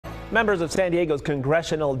Members of San Diego's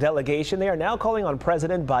congressional delegation, they are now calling on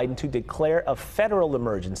President Biden to declare a federal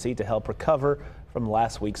emergency to help recover from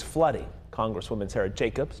last week's flooding. Congresswoman Sara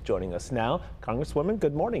Jacobs joining us now. Congresswoman,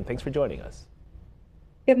 good morning. Thanks for joining us.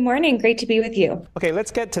 Good morning. Great to be with you. Okay, let's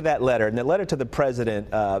get to that letter. And the letter to the president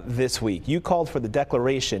this week, you called for the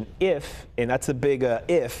declaration if, and that's a big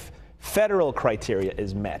if, federal criteria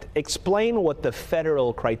is met. Explain what the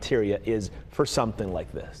federal criteria is for something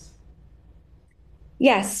like this.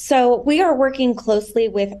 Yes, so we are working closely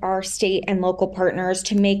with our state and local partners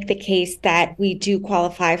to make the case that we do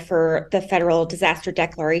qualify for the federal disaster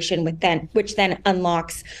declaration, which then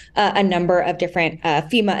unlocks a number of different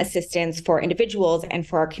FEMA assistance for individuals and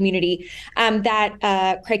for our community.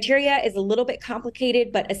 That criteria is a little bit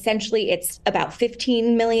complicated, but essentially it's about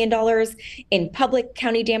 $15 million in public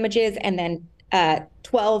county damages and then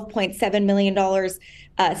 $12.7 million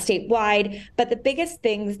statewide. But the biggest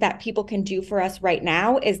things that people can do for us right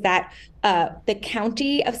now is that the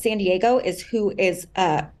county of San Diego is who is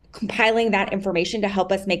compiling that information to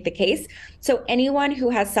help us make the case. So anyone who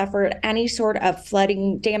has suffered any sort of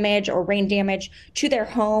flooding damage or rain damage to their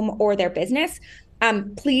home or their business,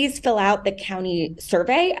 please fill out the county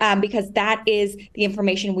survey because that is the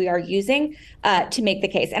information we are using to make the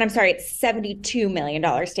case. And I'm sorry, it's $72 million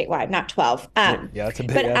statewide, not 12. Yeah, that's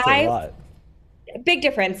a lot. Big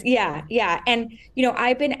difference. Yeah. And,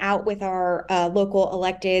 I've been out with our local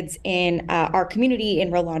electeds in our community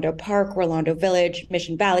in Rolando Park, Rolando Village,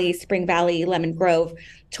 Mission Valley, Spring Valley, Lemon Grove,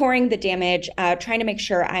 touring the damage, trying to make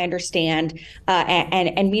sure I understand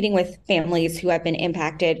and meeting with families who have been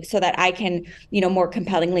impacted so that I can, more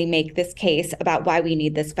compellingly make this case about why we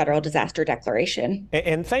need this federal disaster declaration.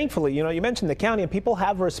 And thankfully, you mentioned the county and people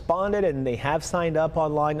have responded and they have signed up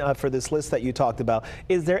online for this list that you talked about.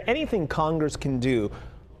 Is there anything Congress can do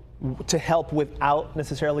to help without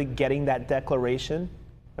necessarily getting that declaration?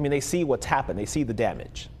 I mean, they see what's happened. They see the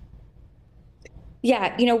damage.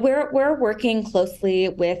 Yeah, we're working closely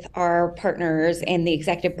with our partners in the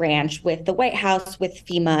executive branch, with the White House, with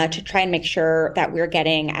FEMA, to try and make sure that we're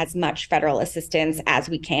getting as much federal assistance as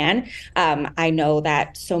we can. I know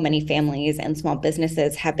that so many families and small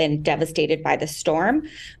businesses have been devastated by the storm.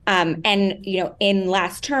 In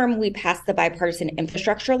last term, we passed the bipartisan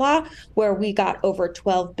infrastructure law where we got over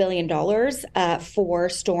 $12 billion for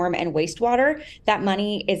storm and wastewater. That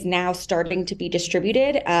money is now starting to be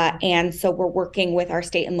distributed. And so we're working with our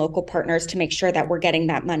state and local partners to make sure that we're getting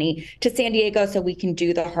that money to San Diego so we can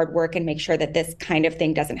do the hard work and make sure that this kind of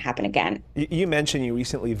thing doesn't happen again. You mentioned you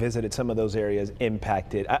recently visited some of those areas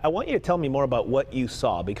impacted. I want you to tell me more about what you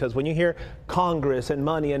saw, because when you hear Congress and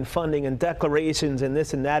money and funding and declarations and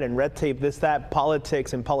this and that and red tape, this, that,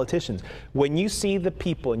 politics and politicians, when you see the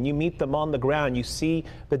people and you meet them on the ground, you see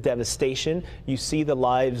the devastation, you see the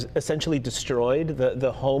lives essentially destroyed,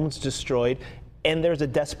 the homes destroyed, and there's a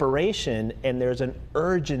desperation and there's an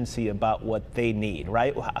urgency about what they need,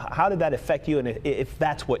 right? How did that affect you, and if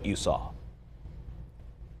that's what you saw?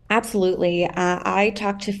 Absolutely. I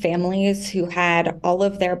talked to families who had all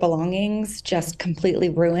of their belongings just completely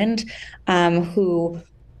ruined, who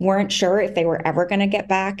weren't sure if they were ever going to get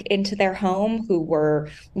back into their home, who were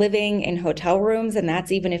living in hotel rooms, and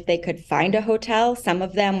that's even if they could find a hotel. Some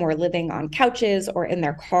of them were living on couches or in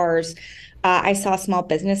their cars. I saw small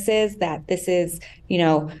businesses that this is,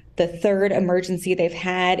 the third emergency they've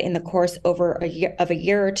had in the course over a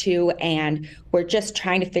year or two, and we're just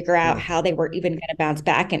trying to figure out how they were even going to bounce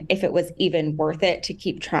back and if it was even worth it to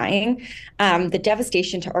keep trying. The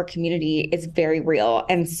devastation to our community is very real,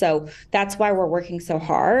 and so that's why we're working so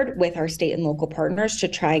hard with our state and local partners to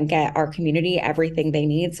try and get our community everything they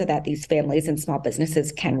need so that these families and small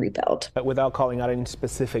businesses can rebuild. But without calling out any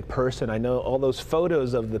specific person, I know all those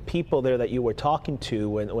photos of the people there that you were talking to,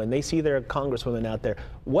 when they see their congresswoman out there,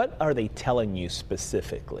 what are they telling you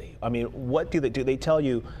specifically? I mean, what do they do? They tell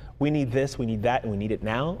you, we need this, we need that, and we need it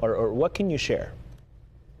now? Or what can you share?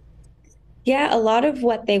 Yeah, a lot of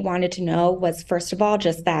what they wanted to know was, first of all,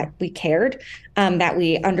 just that we cared, that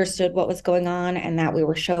we understood what was going on and that we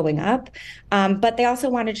were showing up. But they also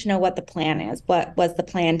wanted to know what the plan is. What was the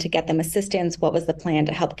plan to get them assistance? What was the plan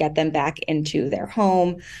to help get them back into their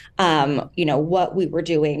home? What we were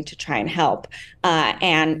doing to try and help.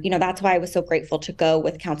 That's why I was so grateful to go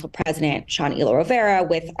with Council President Sean Elo Rivera,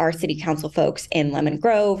 with our city council folks in Lemon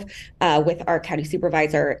Grove, with our county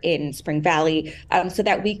supervisor in Spring Valley, so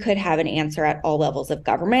that we could have an answer answer at all levels of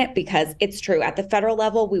government, because it's true. At the federal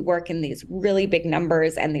level, we work in these really big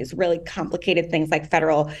numbers and these really complicated things like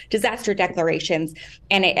federal disaster declarations.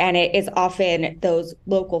 And it is often those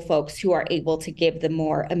local folks who are able to give the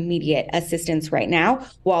more immediate assistance right now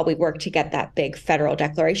while we work to get that big federal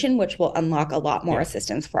declaration, which will unlock a lot more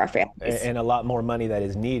assistance for our families. And a lot more money that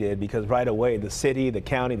is needed, because right away the city, the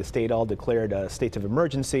county, the state all declared states of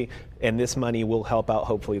emergency, and this money will help out.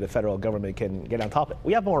 Hopefully the federal government can get on top of it.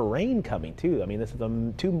 We have more rain coming too. I mean, this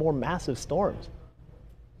is two more massive storms.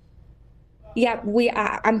 Yeah,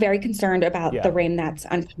 I'm very concerned about the rain that's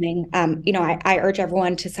oncoming. I urge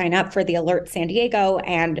everyone to sign up for the Alert San Diego,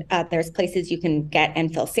 and there's places you can get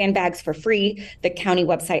and fill sandbags for free. The county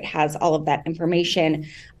website has all of that information.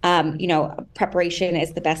 Preparation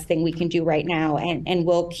is the best thing we can do right now, and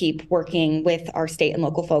we'll keep working with our state and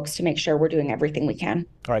local folks to make sure we're doing everything we can.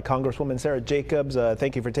 All right, Congresswoman Sara Jacobs,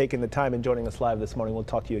 thank you for taking the time and joining us live this morning. We'll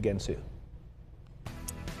talk to you again soon.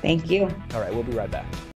 Thank you. All right, we'll be right back.